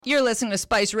You're listening to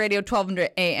Spice Radio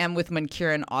 1200 AM with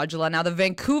Mankira and Aujala. Now, the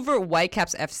Vancouver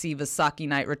Whitecaps FC Vaisakhi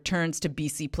night returns to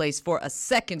BC Place for a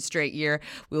second straight year.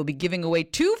 We will be giving away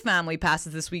 2 family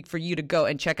passes this week for you to go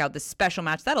and check out this special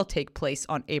match. That'll take place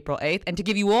on April 8th. And to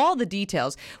give you all the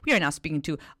details, we are now speaking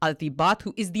to Aditi Bhatt,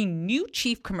 who is the new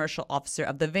Chief Commercial Officer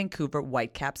of the Vancouver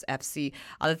Whitecaps FC.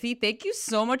 Aditi, thank you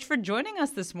so much for joining us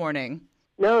this morning.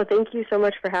 No, thank you so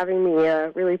much for having me.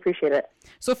 Really appreciate it.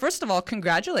 So first of all,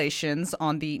 congratulations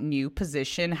on the new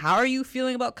position. How are you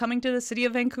feeling about coming to the city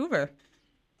of Vancouver?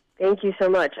 Thank you so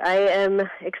much. I am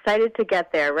excited to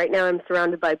get there. Right now I'm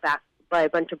surrounded by a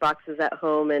bunch of boxes at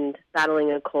home and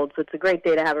battling a cold, so it's a great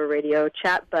day to have a radio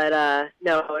chat. But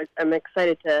no, I'm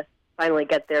excited to finally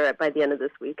get there by the end of this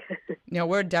week.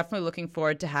 We're definitely looking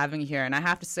forward to having you here. And I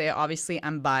have to say, obviously,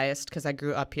 I'm biased because I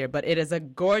grew up here, but it is a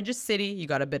gorgeous city. You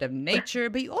got a bit of nature,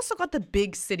 but you also got the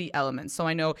big city element. So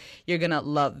I know you're going to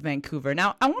love Vancouver.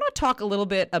 Now, I want to talk a little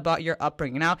bit about your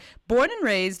upbringing. Now, born and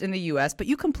raised in the U.S., but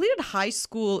you completed high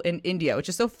school in India, which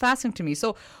is so fascinating to me.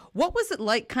 So what was it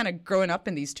like kind of growing up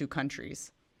in these two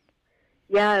countries?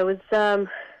 Yeah, it was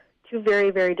 2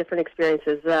 very, very different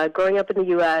experiences. Growing up in the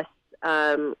U.S.,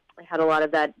 I had a lot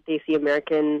of that Desi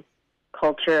American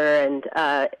culture and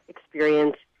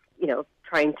experience,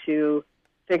 trying to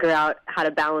figure out how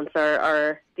to balance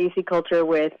our Desi culture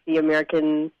with the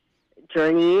American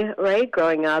journey, right?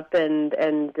 Growing up and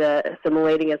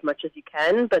assimilating as much as you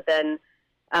can. But then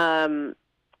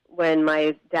when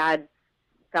my dad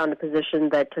found a position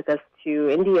that took us to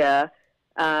India,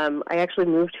 I actually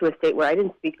moved to a state where I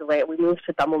didn't speak the language. We moved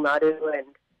to Tamil Nadu, and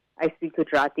I speak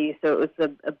Gujarati, so it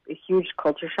was a huge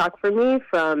culture shock for me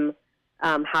from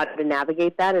how to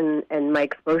navigate that, and my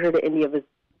exposure to India was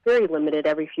very limited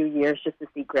every few years just to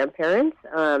see grandparents.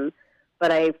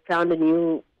 But I found a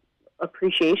new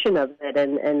appreciation of it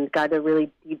and got to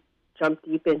really jump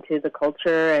deep into the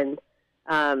culture and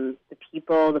the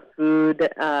people, the food,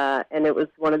 and it was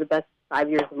one of the best 5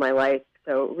 years of my life.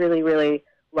 So really, really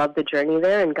loved the journey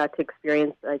there and got to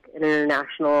experience like an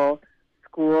international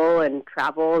school and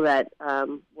travel that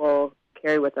will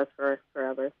carry with us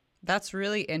forever. That's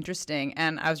really interesting.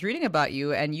 And I was reading about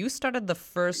you, and you started the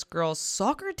first girls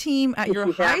soccer team at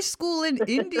your high school in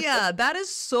India. That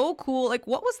is so cool. Like,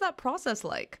 what was that process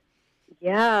like?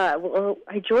 Yeah, well,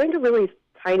 I joined a really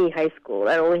tiny high school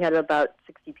that only had about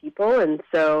 60 people. And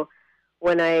so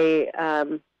when I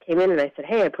came in and I said,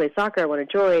 hey, I play soccer, I want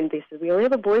to join, they said, we only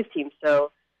have a boys team.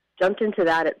 So jumped into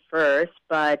that at first,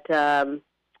 but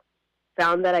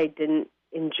found that I didn't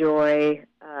enjoy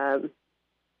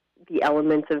the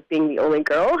elements of being the only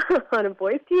girl on a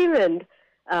boys team, and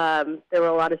there were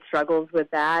a lot of struggles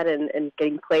with that and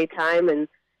getting play time, and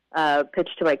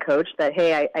pitched to my coach that,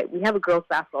 hey, we have a girls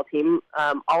basketball team.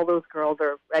 All those girls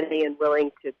are ready and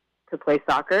willing to play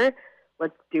soccer.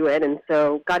 Let's do it. And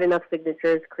so got enough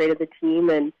signatures, created the team,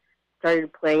 and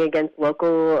started playing against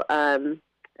local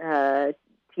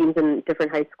teams in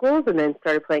different high schools, and then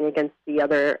started playing against the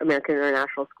other American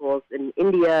international schools in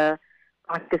India,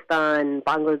 Pakistan,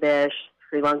 Bangladesh,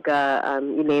 Sri Lanka,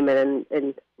 you name it, and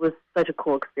it was such a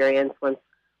cool experience once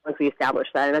we established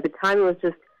that. And at the time, it was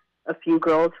just a few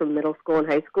girls from middle school and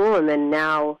high school, and then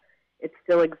now it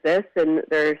still exists, and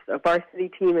there's a varsity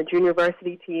team, a junior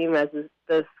varsity team, as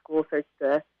the school starts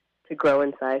to grow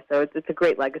in size. So it's a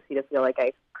great legacy to feel like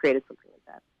I created something like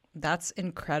that. That's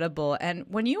incredible. And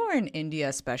when you were in India,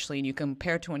 especially, and you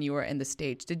compare to when you were in the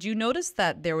States, did you notice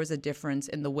that there was a difference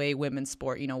in the way women's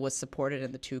sport, was supported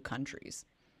in the two countries?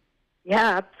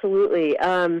 Yeah, absolutely.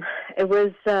 It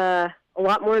was a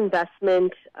lot more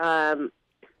investment,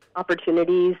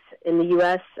 opportunities in the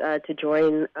U.S. To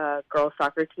join girls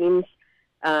soccer teams.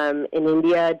 In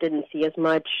India, didn't see as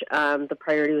much. The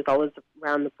priority was always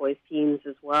around the boys teams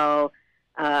as well.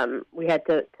 We had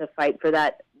to fight for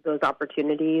those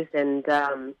opportunities, and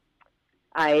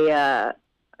I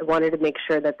wanted to make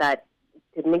sure that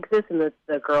didn't exist, and that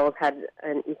the girls had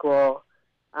an equal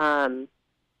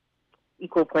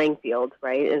playing field,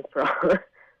 right? And for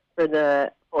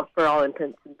all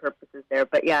intents and purposes there.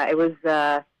 But yeah, it was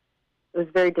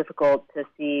very difficult to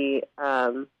see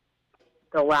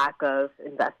the lack of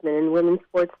investment in women's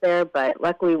sports there. But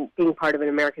luckily, being part of an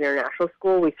American international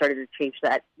school, we started to change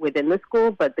that within the school.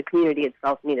 But the community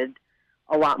itself needed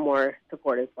a lot more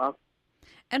support as well.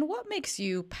 And what makes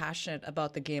you passionate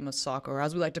about the game of soccer, or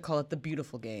as we like to call it, the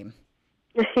beautiful game?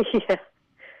 Yeah.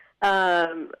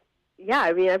 I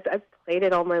mean, I've played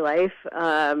it all my life.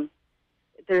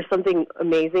 There's something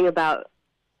amazing about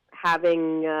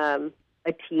having a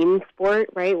team sport,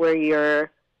 right, where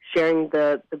you're sharing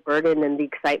the burden and the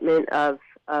excitement of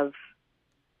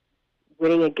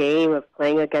winning a game, of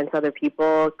playing against other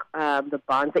people, the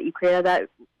bonds that you create out of that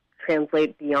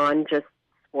translate beyond just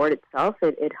sport itself.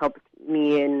 It helped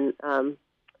me in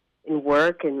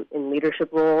work and in leadership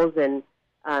roles and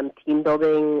team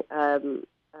building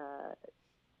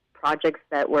projects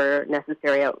that were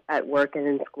necessary at work and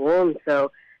in school. And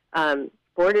so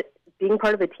being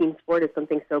part of a team sport is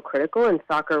something so critical, and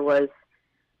soccer was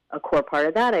a core part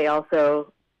of that. I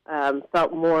also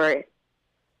felt more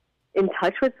in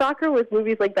touch with soccer with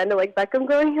movies like Bend It Like Beckham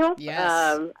growing up. Yes.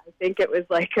 I think it was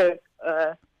like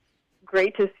a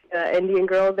great to see an Indian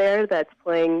girl there that's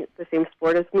playing the same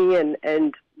sport as me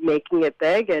and making it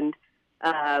big, and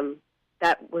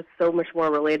that was so much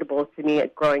more relatable to me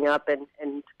growing up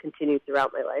and continued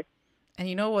throughout my life. And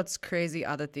you know what's crazy,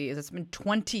 Aditi, is it's been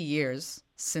 20 years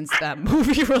since that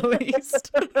movie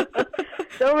released.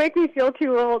 Don't make me feel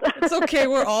too old. It's okay.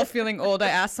 We're all feeling old. I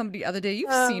asked somebody the other day,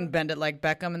 you've seen Bend It Like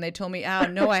Beckham? And they told me,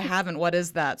 no, I haven't. What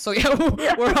is that? So, yeah,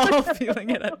 we're all feeling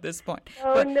it at this point.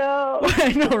 No.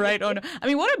 I know, right? Oh, no. I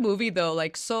mean, what a movie, though.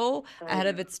 Like, so ahead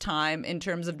of its time in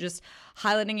terms of just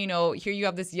highlighting, here you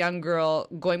have this young girl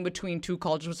going between two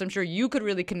cultures, which I'm sure you could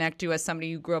really connect to as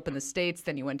somebody who grew up in the States,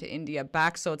 then you went to India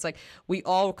back. So it's like we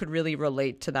all could really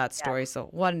relate to that story. Yeah. So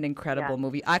what an incredible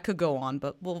movie. I could go on,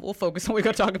 but we'll focus on what we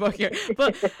got to talk about here.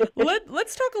 But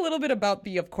let's talk a little bit about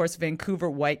the, of course, Vancouver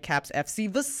Whitecaps FC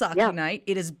Vaisakhi night.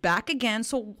 It is back again.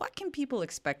 So what can people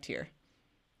expect here?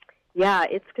 Yeah,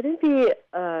 it's going to be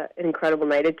an incredible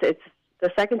night. It's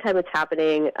the second time it's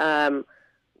happening.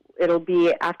 It'll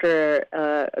be after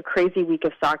a crazy week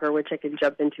of soccer, which I can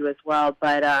jump into as well.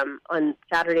 But on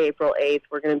Saturday, April 8th,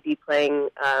 we're going to be playing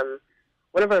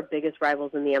one of our biggest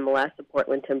rivals in the MLS, the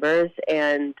Portland Timbers.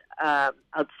 And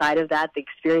outside of that, the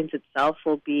experience itself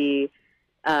will be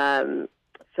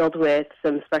filled with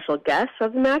some special guests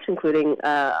of the match, including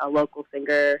a local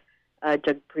singer,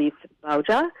 Jagpreet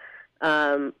Bauja.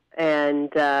 And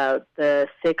the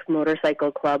Sikh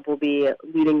Motorcycle Club will be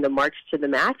leading the march to the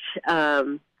match.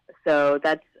 So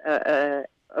that's a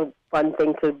fun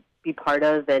thing to be part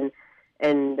of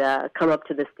and come up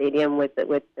to the stadium with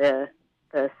the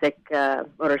Sikh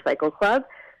Motorcycle Club.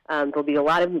 There'll be a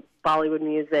lot of Bollywood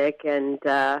music and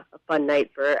a fun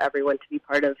night for everyone to be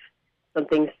part of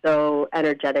something so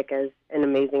energetic and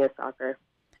amazing as soccer.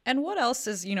 And what else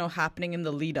is, happening in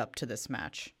the lead up to this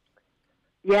match?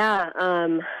 Yeah,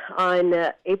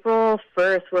 on April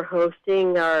 1st, we're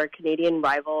hosting our Canadian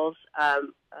rivals,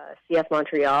 CF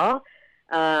Montreal.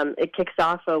 It kicks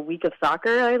off a week of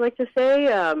soccer, I like to say.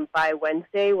 By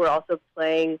Wednesday, we're also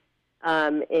playing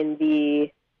in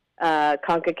the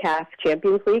CONCACAF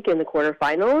Champions League in the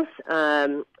quarterfinals.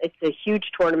 It's a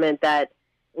huge tournament that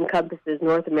encompasses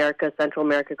North America, Central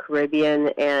America, Caribbean,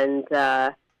 and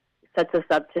sets us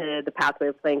up to the pathway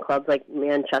of playing clubs like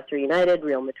Manchester United,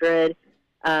 Real Madrid.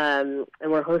 And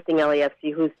we're hosting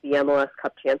LAFC, who's the MLS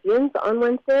Cup champions, on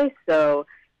Wednesday. So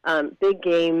big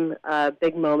game,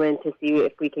 big moment to see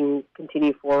if we can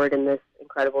continue forward in this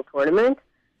incredible tournament.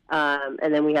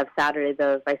 And then we have Saturday,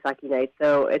 the Vaisakhi night.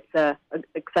 So it's an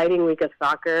exciting week of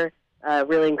soccer.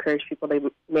 Really encourage people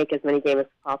to make as many games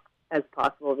as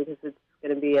possible because it's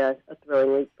going to be a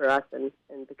thrilling week for us and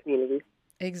the community.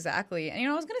 Exactly.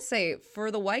 And, I was going to say,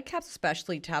 for the Whitecaps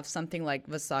especially, to have something like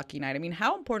Vaisakhi night, I mean,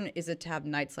 how important is it to have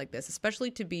nights like this, especially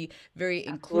to be very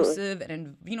inclusive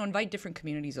and, invite different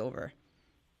communities over?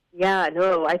 Yeah,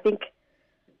 no, I think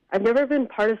I've never been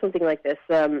part of something like this.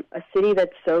 A city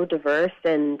that's so diverse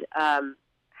and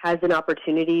has an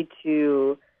opportunity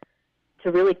to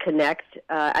really connect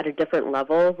at a different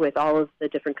level with all of the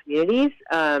different communities.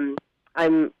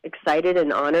 I'm excited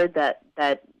and honored that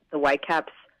the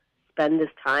Whitecaps spend this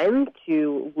time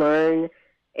to learn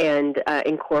and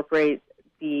incorporate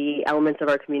the elements of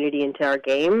our community into our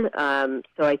game.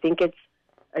 So I think it's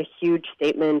a huge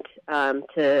statement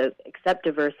to accept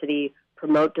diversity,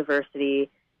 promote diversity,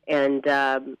 and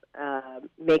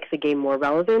make the game more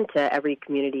relevant to every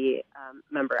community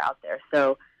member out there.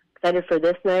 So excited for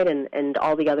this night and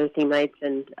all the other theme nights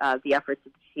and the efforts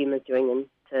that the team is doing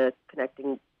into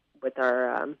connecting with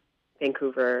our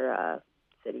Vancouver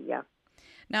city, yeah.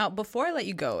 Now, before I let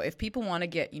you go, if people want to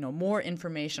get, more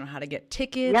information on how to get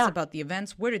tickets about the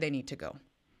events, where do they need to go?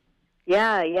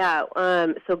 Yeah.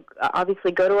 So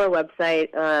obviously go to our website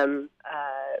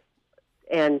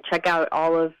and check out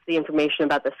all of the information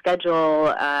about the schedule,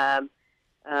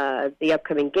 the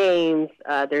upcoming games.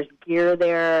 There's gear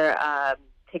there,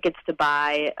 tickets to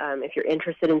buy. If you're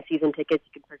interested in season tickets,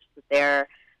 you can purchase it there.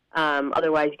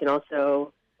 Otherwise, you can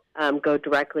also go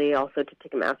directly also to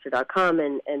Ticketmaster.com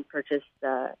and purchase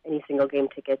any single game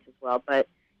tickets as well. But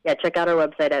check out our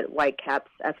website at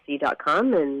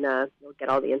whitecapsfc.com, and you'll get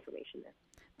all the information there.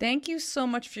 Thank you so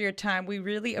much for your time. We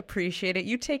really appreciate it.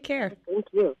 You take care. Thank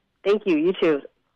you. Thank you. You too.